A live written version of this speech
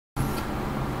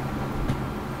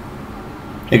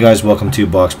Hey guys, welcome to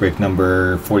box break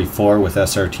number 44 with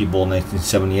SRT Bull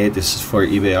 1978. This is for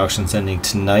eBay auctions ending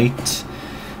tonight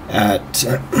at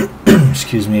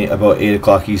excuse me, about 8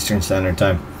 o'clock Eastern Standard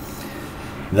Time.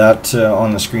 That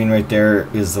on the screen right there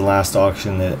is the last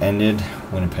auction that ended.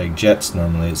 Winnipeg Jets.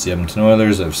 Normally it's the Edmonton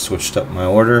Oilers. I've switched up my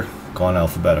order, gone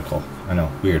alphabetical. I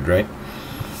know, weird, right?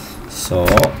 So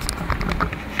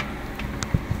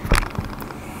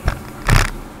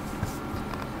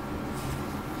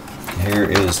here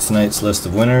is tonight's list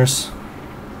of winners.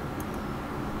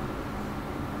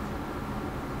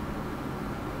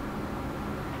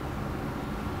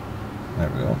 There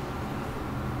we go.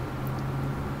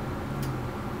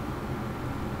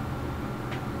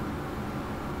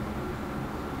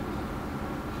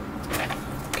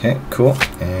 Okay, cool.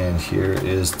 And here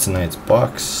is tonight's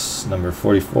box, number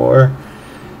 44,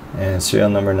 and serial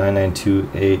number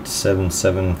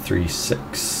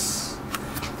 99287736,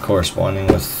 corresponding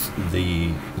with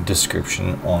the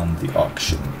description on the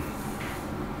auction.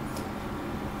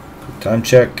 Quick time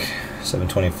check,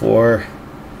 7:24.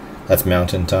 That's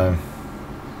mountain time,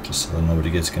 just so nobody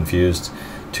gets confused.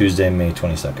 Tuesday, May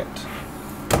 22nd.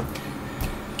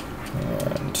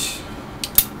 And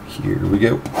here we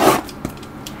go.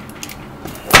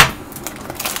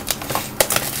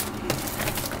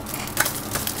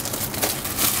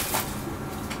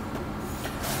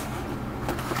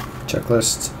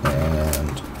 Checklist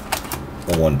and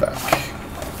one back.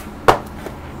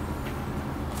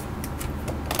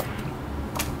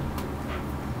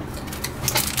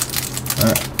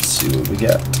 Alright, let's see what we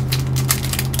get.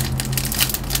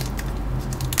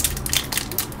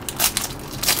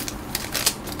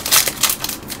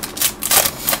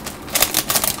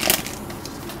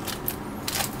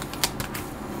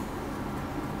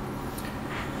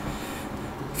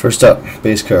 First up,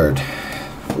 base card.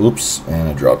 Oops, and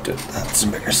I dropped it. That's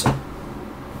embarrassing.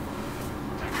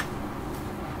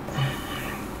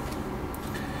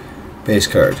 Base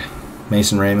card.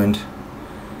 Mason Raymond,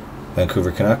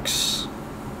 Vancouver Canucks.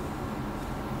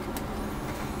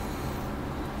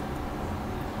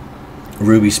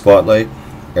 Ruby Spotlight,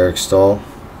 Eric Stahl,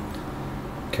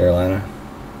 Carolina.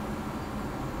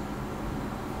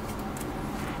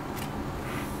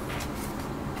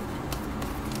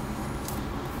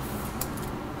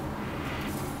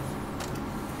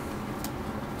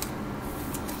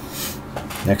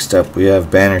 Next up, we have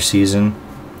Banner Season,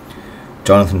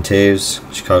 Jonathan Toews,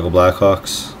 Chicago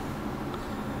Blackhawks,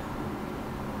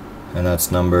 and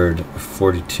that's numbered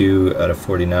 42 out of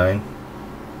 49.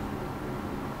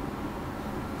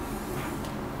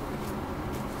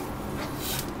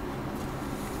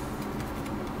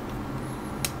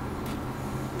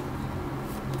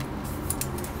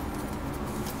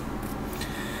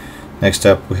 Next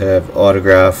up, we have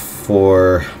autograph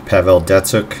for Pavel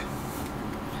Datsyuk,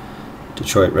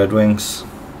 Detroit Red Wings.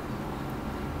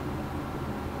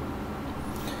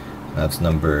 That's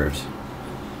numbered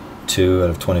 2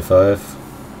 out of 25.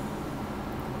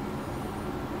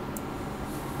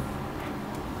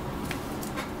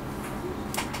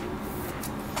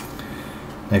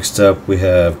 Next up, we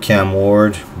have Cam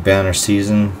Ward, Banner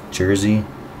Season, jersey,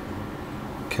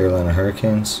 Carolina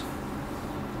Hurricanes.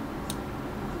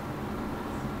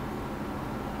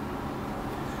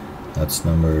 That's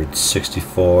numbered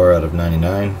 64 out of 99.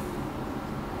 I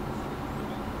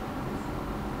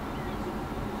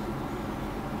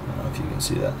don't know if you can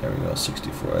see that. There we go,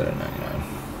 64 out of 99.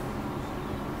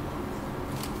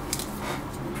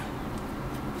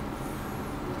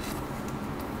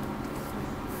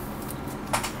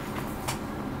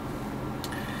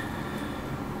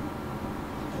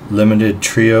 Limited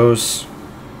trios.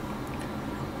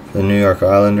 The New York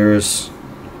Islanders,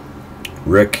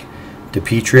 Rick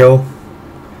DiPietro,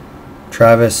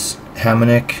 Travis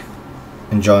Hamonic,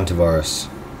 and John Tavares.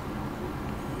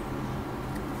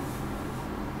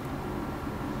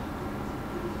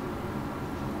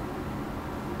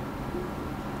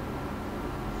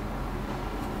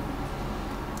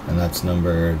 And that's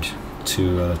numbered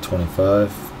 2 out of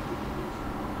 25.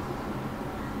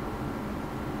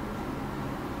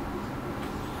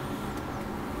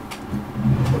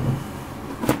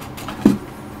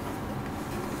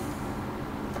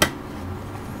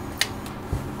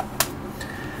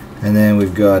 And then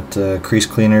we've got crease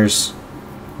cleaners,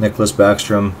 Nicholas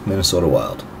Backstrom, Minnesota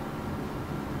Wild.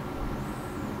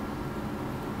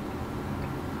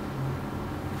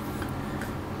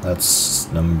 That's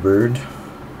numbered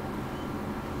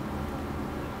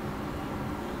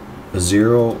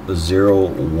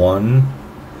 001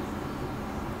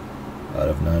 out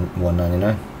of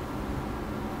 199.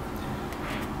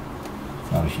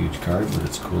 Not a huge card, but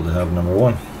it's cool to have number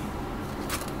 1.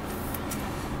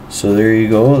 So there you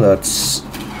go. That's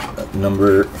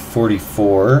number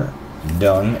 44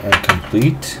 done and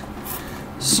complete.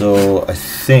 So I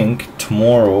think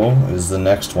tomorrow is the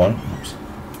next one.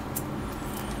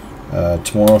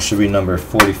 Tomorrow should be number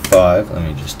 45. Let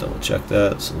me just double check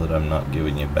that so that I'm not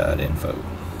giving you bad info.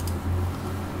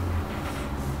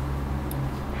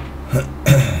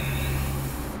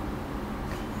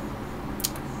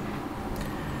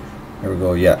 There we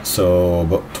go. Yeah, so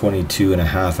about 22 and a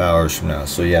half hours from now.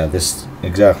 So yeah,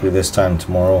 exactly this time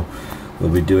tomorrow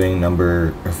we'll be doing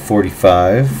number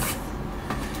 45.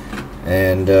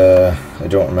 And I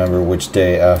don't remember which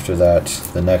day after that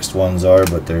the next ones are,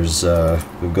 but there's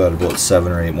we've got about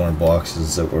 7 or 8 more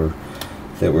boxes that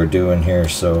we're doing here,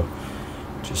 so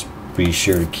just be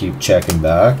sure to keep checking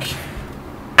back.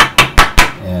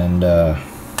 And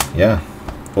yeah,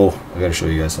 oh, I gotta show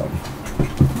you guys something.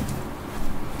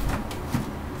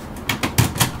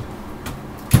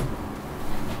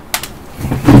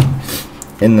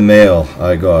 In the mail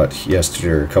I got yesterday,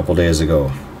 or a couple days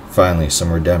ago, finally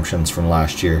some redemptions from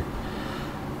last year.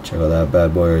 Check out that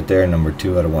bad boy right there, number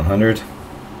 2 out of 100.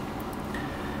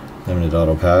 Limited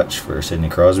auto patch for Sidney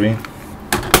Crosby.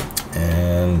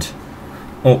 And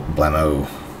oh, blammo,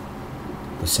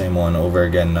 the same one over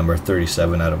again, number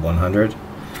 37 out of 100.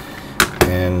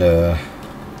 And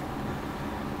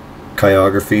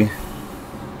Chirography,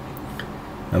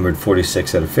 numbered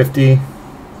 46 out of 50.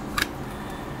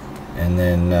 And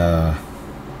then oh,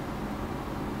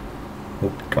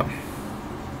 come on,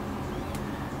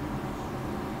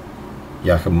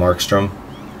 Jakob Markstrom,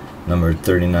 numbered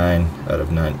 39 out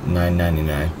of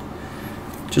 999.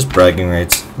 Just bragging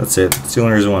rights. That's it. That's the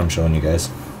only reason why I'm showing you guys.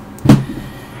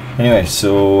 Anyway,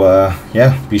 so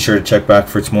yeah, be sure to check back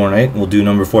for tomorrow night. We'll do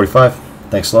number 45.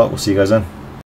 Thanks a lot. We'll see you guys then.